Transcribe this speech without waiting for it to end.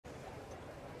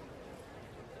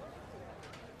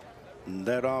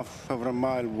They're off over a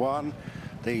mile one.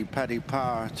 The Paddy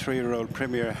Power 3-year-old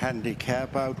Premier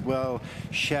Handicap out well.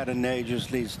 SHARINAY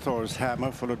just leads Thor's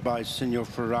Hammer, followed by Signor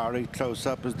Ferrari. Close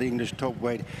up is the English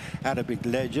top-weight Arabic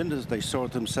Legend as they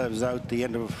sort themselves out the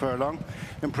end of a furlong.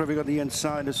 Improving on the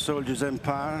inside is Soldier's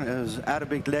Empire as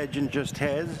Arabic Legend just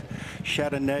heads.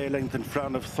 SHARINAY length in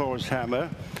front of Thor's Hammer.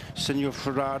 Signor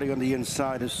Ferrari on the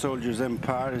inside is Soldier's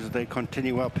Empire as they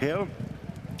continue uphill.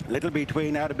 Little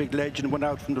between Arabic Legend went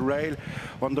out from the rail.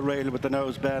 On the rail with the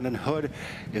noseband and hood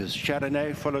is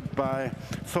SHARINAY, followed by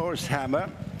Thor's Hammer.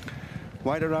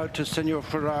 Wider out to Signor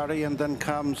Ferrari, and then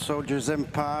comes Soldier's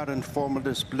Empire and Formal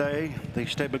Display. The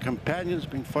stable companions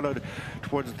being followed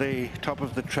towards the top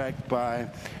of the track by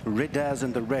Ridaz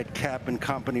in the red cap in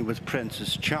company with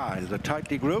Prince's Child. A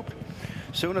tightly grouped.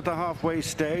 Soon at the halfway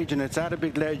stage, and it's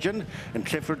Arabic Legend and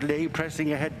Clifford Lee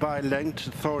pressing ahead by length.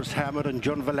 Thor's Hammer and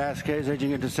John Velasquez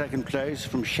edging into second place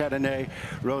from SHARINAY.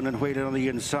 Ronan Whelan on the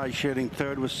inside, sharing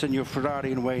third with Signor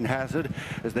Ferrari and Wayne Hazard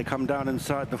as they come down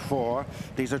inside the four.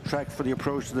 These are tracked for the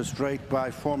approach to the straight by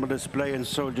Formal Display and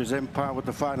Soldier's Empire, with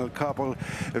the final couple,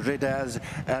 Ridaz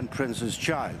and Prince's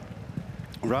Child.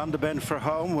 Round the bend for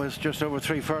home with just over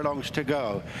 3 furlongs to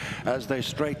go. As they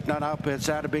straighten on up, it's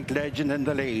Arabic Legend in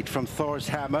the lead from Thor's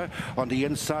Hammer. On the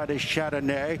inside is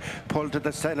SHARINAY, pulled to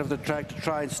the centre of the track to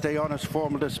try and stay on as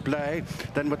Formal Display.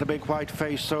 Then with the big white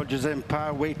face, Soldier's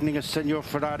Empire, waiting as Signor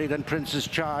Ferrari, then Prince's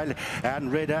Child.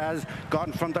 And Ridaz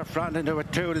gone from the front into a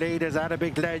 2 lead is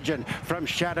Arabic Legend from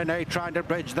SHARINAY, trying to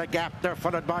bridge the gap. They're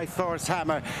followed by Thor's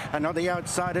Hammer. And on the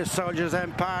outside is Soldier's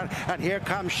Empire. And here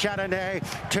comes SHARINAY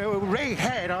to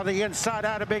rehead. On the inside,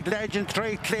 Arabic Legend,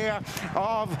 3 clear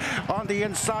of on the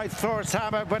inside Thor's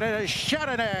Hammer, but it is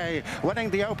SHARINAY winning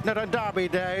the opener on Derby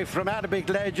Day from Arabic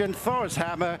Legend, Thor's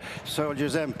Hammer,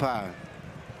 Soldier's Empire.